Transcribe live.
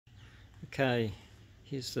Okay,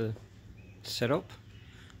 here's the setup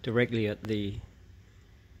directly at the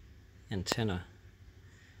antenna,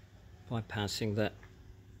 bypassing that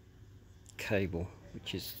cable,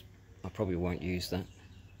 which is, I probably won't use that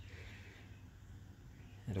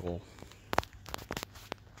at all.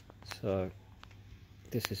 So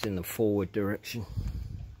this is in the forward direction,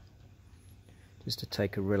 just to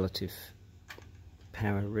take a relative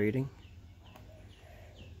power reading.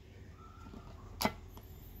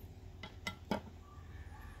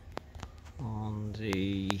 On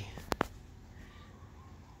the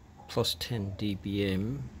plus 10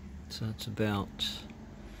 dBm, so it's about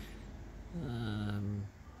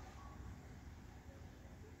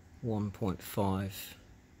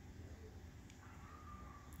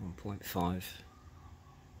 1.5.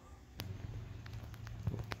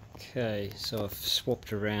 Okay, so I've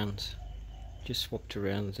swapped around, just swapped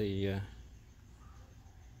around the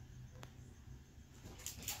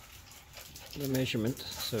measurement,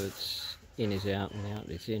 so it's in is out and out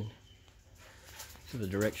is in for the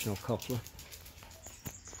directional coupler,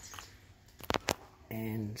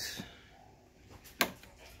 and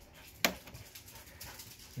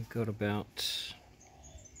we've got about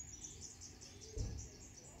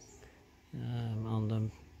on the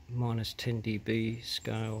minus 10 dB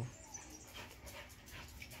scale,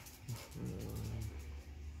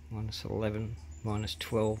 minus 11, minus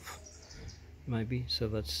 12 maybe, so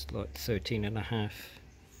that's like 13.5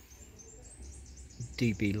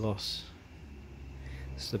 dB loss.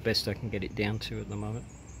 It's the best I can get it down to at the moment.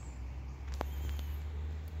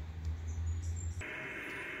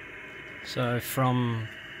 So from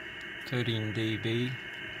 13 dB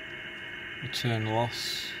return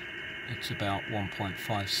loss, it's about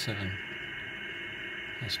 1.57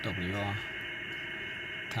 SWR.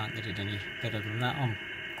 Can't get it any better than that. I'm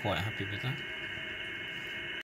quite happy with that.